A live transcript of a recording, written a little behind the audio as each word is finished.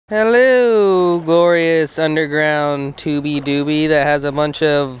Hello, glorious underground tubey doobie that has a bunch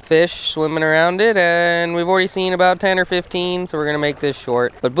of fish swimming around it, and we've already seen about 10 or 15, so we're gonna make this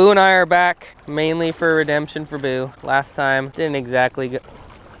short. But Boo and I are back, mainly for redemption for Boo. Last time, didn't exactly go...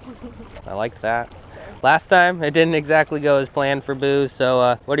 I liked that. Last time, it didn't exactly go as planned for Boo,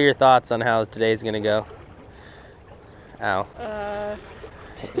 so what are your thoughts on how today's gonna go? Ow. I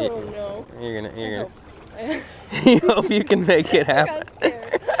don't know. You're gonna... You hope you can make it happen.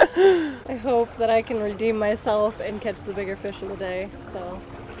 I hope that I can redeem myself and catch the bigger fish of the day, so.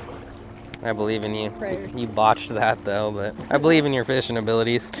 I believe in you. Prayers. You botched that though, but I believe in your fishing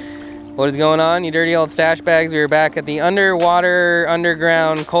abilities. What is going on, you dirty old stash bags? We are back at the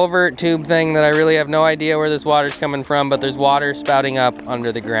underground culvert tube thing that I really have no idea where this water's coming from, but there's water spouting up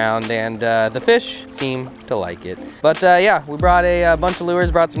under the ground, and the fish seem to like it. But yeah, we brought a bunch of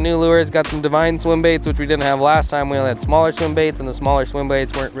lures, brought some new lures, got some divine swim baits, which we didn't have last time. We only had smaller swim baits, and the smaller swim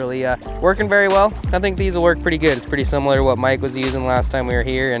baits weren't really working very well. I think these will work pretty good. It's pretty similar to what Mike was using last time we were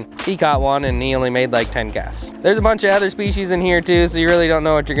here, and he caught one, and he only made like 10 casts. There's a bunch of other species in here too, so you really don't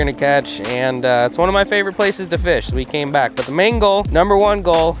know what you're gonna catch. And it's one of my favorite places to fish, so we came back. But the main goal, #1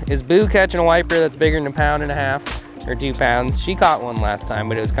 goal, is Boo catching a wiper that's bigger than 1.5 pounds or 2 pounds. She caught one last time,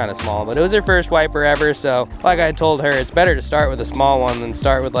 but it was kind of small. But it was her first wiper ever, so like I told her, it's better to start with a small one than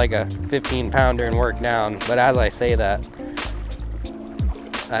start with like a 15-pounder and work down. But as I say that,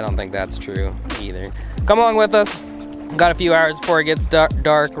 I don't think that's true either. Come along with us. Got a few hours before it gets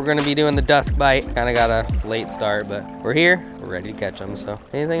dark. We're gonna be doing the dusk bite. Kind of got a late start, but we're here. We're ready to catch them, so.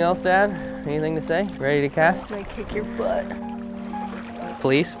 Anything else, Dad? Anything to say? Ready to cast? I'm gonna kick your butt.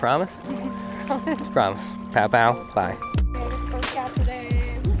 Please, promise? Promise. Pow pow, bye. First cast today.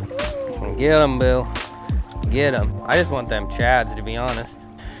 Get them, Boo. Get them. I just want them chads, to be honest.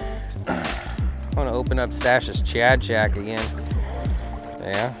 I want to open up Stash's Chad Shack again.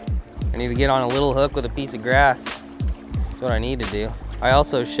 Yeah. I need to get on a little hook with a piece of grass. That's what I need to do. I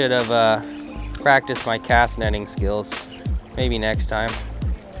also should have practiced my cast netting skills. Maybe next time.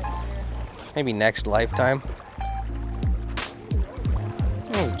 Maybe next lifetime.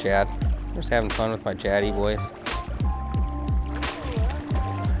 That was a Chad. I'm just having fun with my chatty boys.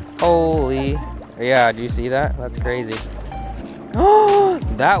 Holy. Yeah, do you see that? That's crazy. Oh,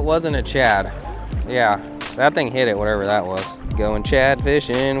 that wasn't a Chad. Yeah, that thing hit it, whatever that was. Going Chad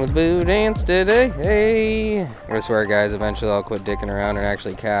fishing with Boo Dance today. Hey. I swear, guys, eventually I'll quit dicking around and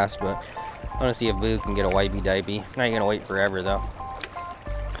actually cast, but I want to see if Boo can get a wipey dipey. I ain't gonna wait forever though.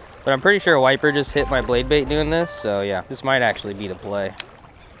 But I'm pretty sure a wiper just hit my blade bait doing this, so yeah, this might actually be the play.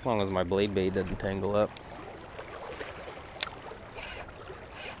 As long as my blade bait doesn't tangle up.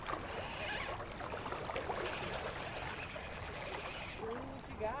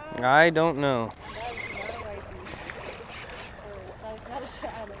 I don't know.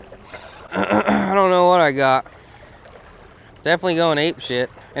 I don't know what I got. It's definitely going ape shit.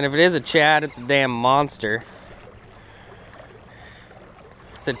 And if it is a Chad, it's a damn monster.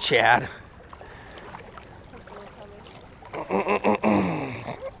 It's a Chad.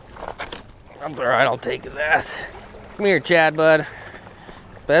 That's alright, I'll take his ass. Come here, Chad, bud.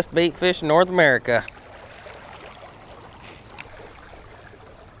 Best bait fish in North America.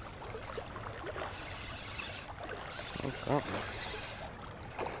 That's something.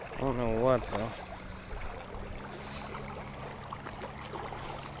 I don't know what though.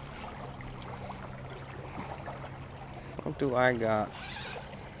 What do I got?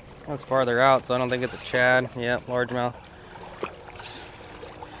 That's farther out, so I don't think it's a Chad. Yep, largemouth.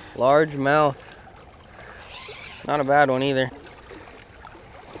 Largemouth. Not a bad one either.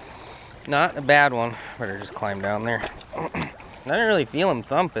 Not a bad one. Better just climb down there. I didn't really feel him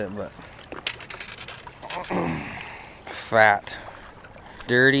thump it, but fat.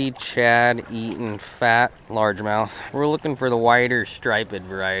 Dirty Chad eating fat largemouth. We're looking for the wider striped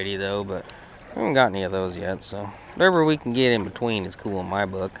variety though, but I haven't got any of those yet, so whatever we can get in between is cool in my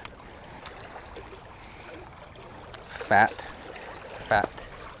book. Fat. Fat.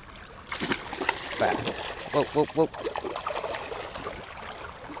 Fat. Whoa, whoa, whoa.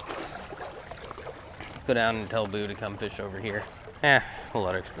 Let's go down and tell Boo to come fish over here. We'll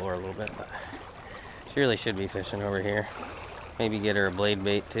let her explore a little bit, but she really should be fishing over here. Maybe get her a blade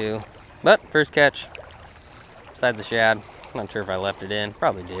bait too. But first catch, besides the shad. Not sure if I left it in.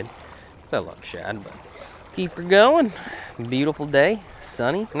 Probably did, because I love shad, but keep her going. Beautiful day,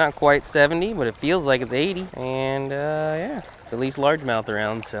 sunny. Not quite 70, but it feels like it's 80. And yeah, it's at least largemouth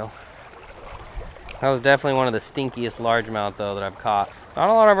around, so. That was definitely one of the stinkiest largemouth though that I've caught. Not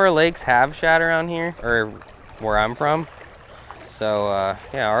a lot of our lakes have shad around here, or where I'm from. So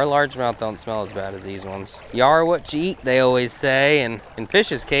yeah, our largemouth don't smell as bad as these ones. You are what you eat, they always say, and in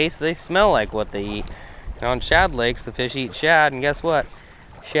fish's case, they smell like what they eat. You know, in shad lakes, the fish eat shad, and guess what?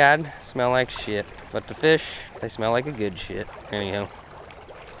 Shad smell like shit, but the fish, they smell like a good shit. Anyhow,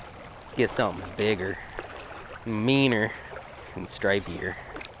 let's get something bigger, meaner, and stripier.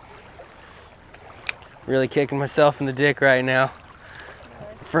 Really kicking myself in the dick right now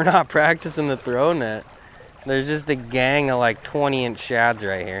for not practicing the throw net. There's just a gang of like 20-inch shads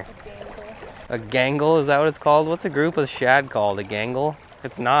right here. A gangle, is that what it's called? What's a group of shad called? A gangle? If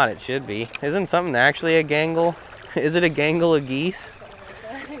it's not, it should be. Isn't something actually a gangle? Is it a gangle of geese?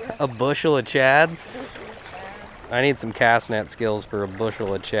 A bushel of chads? I need some cast net skills for a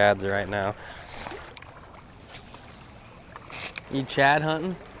bushel of chads right now. You chad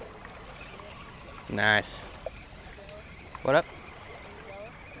hunting? Nice. What up?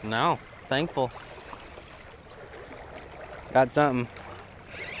 No, thankful. Got something.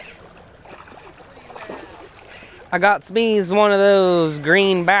 I got Smee's one of those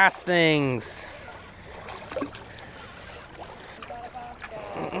green bass things.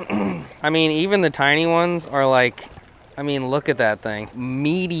 I mean, even the tiny ones are like, I mean, look at that thing.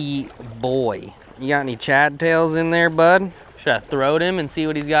 Meaty boy. You got any chad tails in there, bud? Should I throw him and see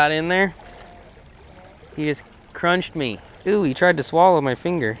what he's got in there? He just crunched me. Ooh, he tried to swallow my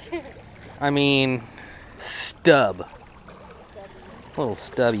finger. I mean, stub. Little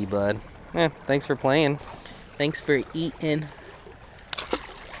stubby, bud. Thanks for playing. Thanks for eating.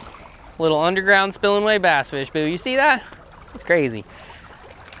 Little underground Spillway bass fish, boo. You see that? It's crazy.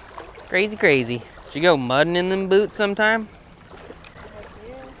 Crazy, crazy. Should you go mudding in them boots sometime?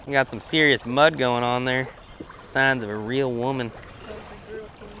 You got some serious mud going on there. It's the signs of a real woman.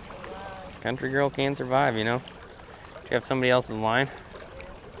 Country girl can survive, you know. Do you have somebody else's line?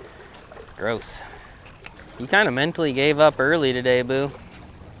 Gross. You kind of mentally gave up early today, boo.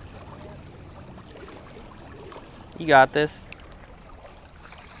 You got this.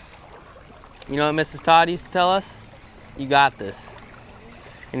 You know what Mrs. Todd used to tell us? You got this.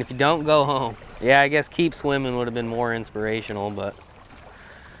 And if you don't, go home. Yeah, I guess keep swimming would have been more inspirational, but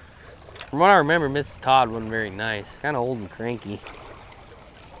from what I remember, Mrs. Todd wasn't very nice. Kind of old and cranky.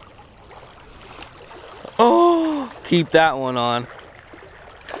 Oh, keep that one on.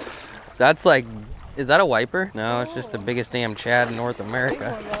 That's like, is that a wiper? No, it's just the biggest damn chad in North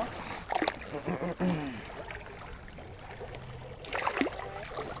America.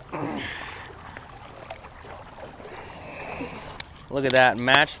 Look at that,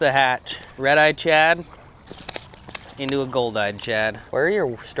 match the hatch. Red-eyed chad into a gold-eyed chad. Where are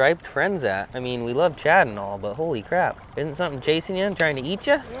your striped friends at? I mean, we love chad and all, but holy crap. Isn't something chasing you and trying to eat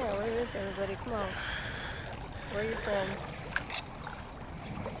you? Yeah, where is everybody? Come on. Where are your friends?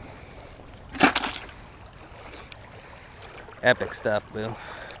 Epic stuff, boo.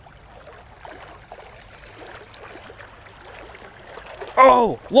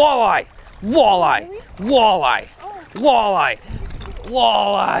 Oh, walleye! Walleye! Really? Walleye! Oh. Walleye!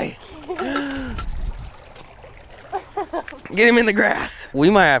 Walleye! Get him in the grass. We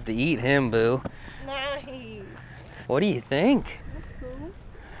might have to eat him, boo. Nice. What do you think? That's cool.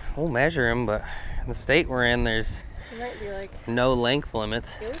 We'll measure him, but in the state we're in, there's It might be like, no length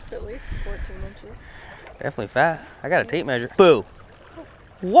limits. it looks at least 14 inches. Definitely fat. I got a tape measure. Boo!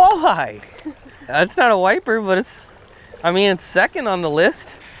 Walleye! That's not a wiper, but it's, I mean, it's second on the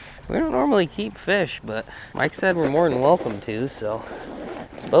list. We don't normally keep fish, but Mike said we're more than welcome to, so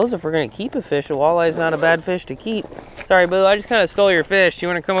I suppose if we're gonna keep a fish, a walleye is not a bad fish to keep. Sorry, boo, I just kind of stole your fish. Do you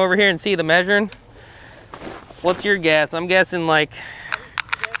wanna come over here and see the measuring? What's your guess? I'm guessing like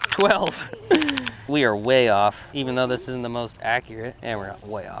 12. We are way off, even though this isn't the most accurate. And we're not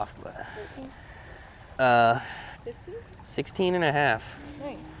way off, but 15? 16 and a half.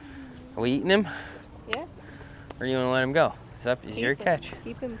 Nice. Are we eating him? Yeah. Or do you wanna let him go? It's your catch.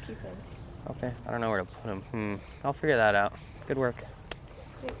 Keep him, keep him. Okay, I don't know where to put him. I'll figure that out. Good work.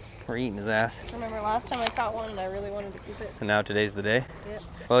 Thanks. We're eating his ass. I remember last time I caught one and I really wanted to keep it. And now today's the day? Yep.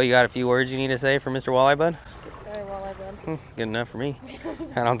 Well, you got a few words you need to say for Mr. Walleye Bud? Sorry, walleye bud. Good enough for me.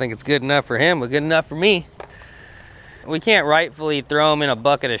 I don't think it's good enough for him, but good enough for me. We can't rightfully throw him in a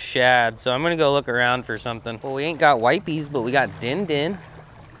bucket of shad, so I'm gonna go look around for something. Well, we ain't got wipies, but we got din-din.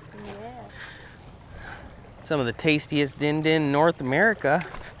 Yeah. Some of the tastiest din-din in North America.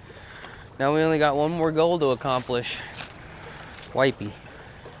 Now we only got one more goal to accomplish. Wipey.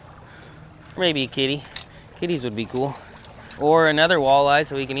 Maybe a kitty. Kitties would be cool. Or another walleye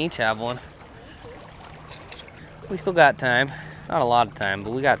so we can each have one. We still got time. Not a lot of time,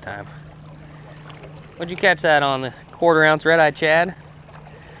 but we got time. What'd you catch that on, the 1/4 ounce red-eye chad?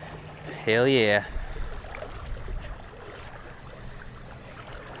 Hell yeah.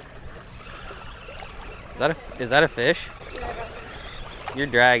 Is that a fish? Your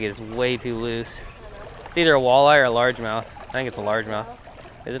drag is way too loose. It's either a walleye or a largemouth. I think it's a largemouth.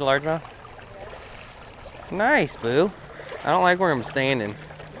 Is it a largemouth? Nice, Boo. I don't like where I'm standing.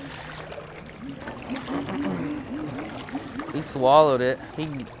 He swallowed it.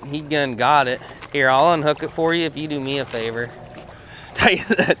 He done got it. Here, I'll unhook it for you if you do me a favor.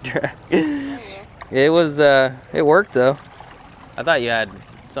 Tighten that drag. It was, it worked though. I thought you had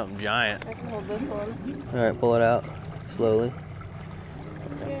something giant. I can hold this one. All right, pull it out slowly.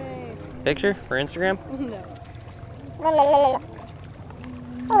 Yay. Picture for Instagram? No.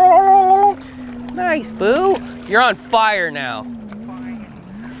 Nice, Boo. You're on fire now.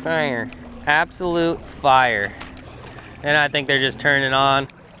 Fire. Absolute fire. And I think they're just turning on. Is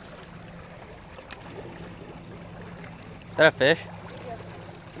that a fish?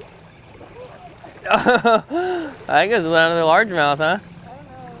 Yeah. I think it's another largemouth, huh? I don't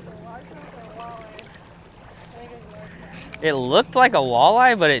know, was it a largemouth or a walleye? I think it was a largemouth. It looked like a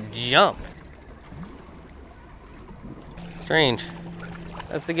walleye, but it jumped. Strange.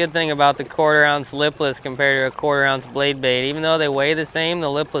 That's the good thing about the 1/4 ounce lipless compared to a 1/4 ounce blade bait. Even though they weigh the same, the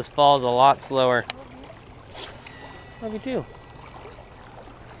lipless falls a lot slower. Love you too.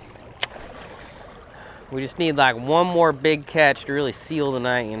 We just need like one more big catch to really seal the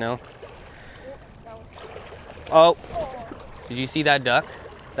night, you know? Oh, did you see that duck?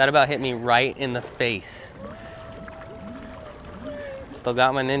 That about hit me right in the face. Still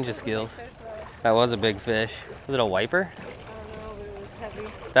got my ninja skills. That was a big fish. Was it a wiper? I don't know, but it was heavy.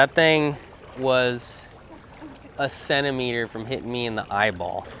 That thing was a centimeter from hitting me in the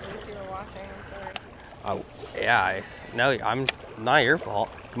eyeball. At least you were watching, I'm sorry. Oh, yeah, no, I'm not your fault.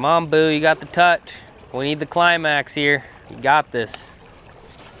 Come on, Boo, you got the touch. We need the climax here. You got this.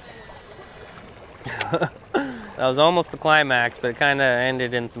 That was almost the climax, but it kind of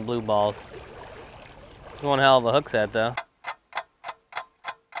ended in some blue balls. It's one hell of a hook set, though.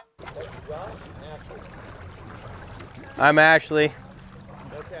 I'm Ashley.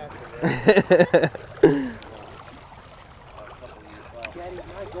 That's Ashley, right? Daddy,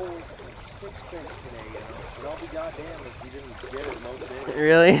 my goal is 6 fish today, you know? And I'll be goddamn if you didn't get it most days.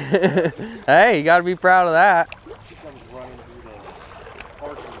 Really? Hey, you gotta be proud of that. She comes running through the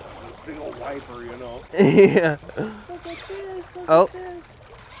park with a big old wiper, you know? Yeah. Look at this, look Oh. at this.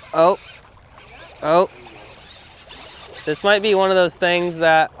 Oh. Oh. This might be one of those things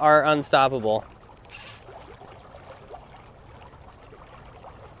that are unstoppable.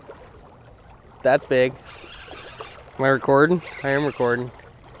 That's big. Am I recording? I am recording.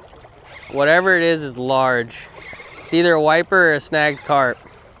 Whatever it is large. It's either a wiper or a snagged carp.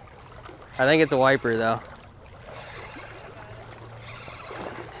 I think it's a wiper though.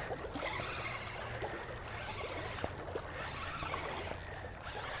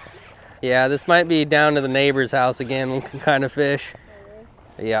 Yeah, this might be down to the neighbor's house again, looking kind of fish.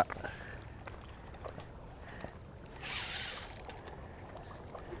 Yeah.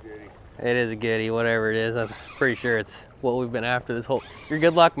 It is a goodie, whatever it is. I'm pretty sure it's what we've been after this whole... You're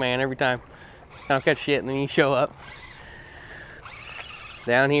good luck, man, every time. I don't catch shit and then you show up.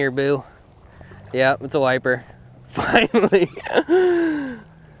 Down here, Boo. Yep, it's a wiper. Finally.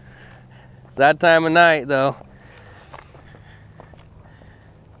 It's that time of night, though.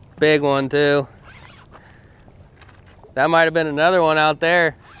 Big one, too. That might have been another one out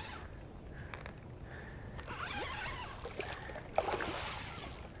there.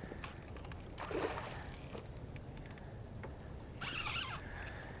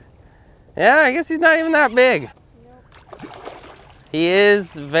 Yeah, I guess he's not even that big. Nope. He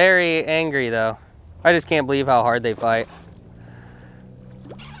is very angry, though. I just can't believe how hard they fight.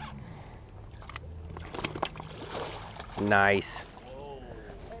 Nice.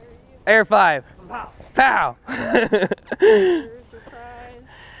 Air 5. Pow. Pow! Surprise.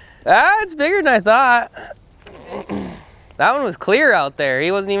 Ah, it's bigger than I thought. That one was clear out there.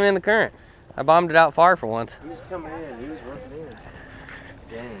 He wasn't even in the current. I bombed it out far for once. He was coming in, he was working in.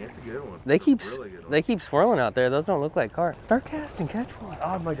 Dang, it's a good one. They keep Really good one. they keep swirling out there. Those don't look like carp. Start casting, catch one.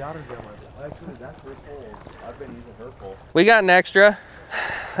 Oh, my daughter's got one. Actually, that's her pole. I've been using her pole. We got an extra.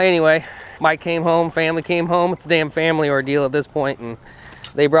 Anyway, Mike came home, family came home. It's a damn family ordeal at this point, and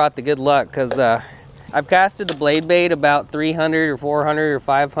they brought the good luck because I've casted the blade bait about 300 or 400 or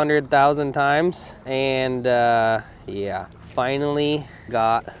 500,000 times, and yeah, finally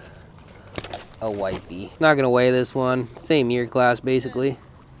got a wipey. Not gonna weigh this one. Same year class, basically.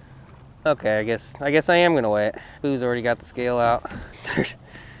 Okay, I guess I am gonna weigh it. Boo's already got the scale out. Did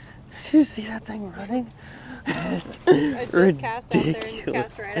you see that thing running? I just cast out there and you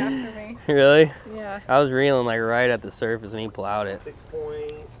cast right after me. Really? Yeah. I was reeling like right at the surface and he plowed it.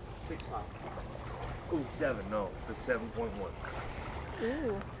 6.65. Oh, 7, no, it's a 7.1.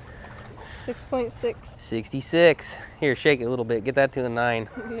 Ooh. 6.6. 66. Here, shake it a little bit. Get that to a 9.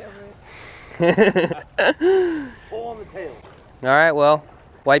 Yeah, right. Pull on the tail. All right, well,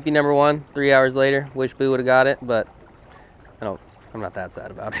 wipey number 1, 3 hours later. Wish Boo would have got it, but I'm not that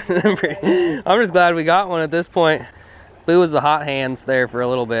sad about it. I'm just glad we got one at this point. Boo was the hot hands there for a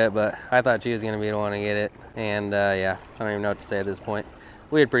little bit, but I thought she was gonna be the one to get it. And yeah, I don't even know what to say at this point.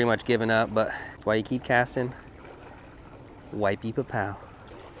 We had pretty much given up, but that's why you keep casting. Wipey PAAAA.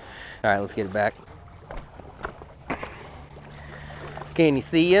 All right, let's get it back. Can you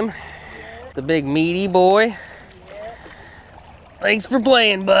see him? The big meaty boy. Thanks for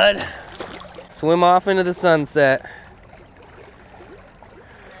playing, bud. Swim off into the sunset.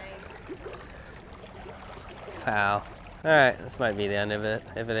 Wow. All right, this might be the end of it.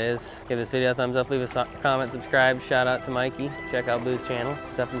 If it is, give this video a thumbs up, leave a comment, subscribe. Shout out to Mikey. Check out Boo's channel,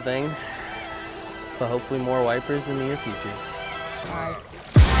 stuff and things. But hopefully more wipers in the near future. All right.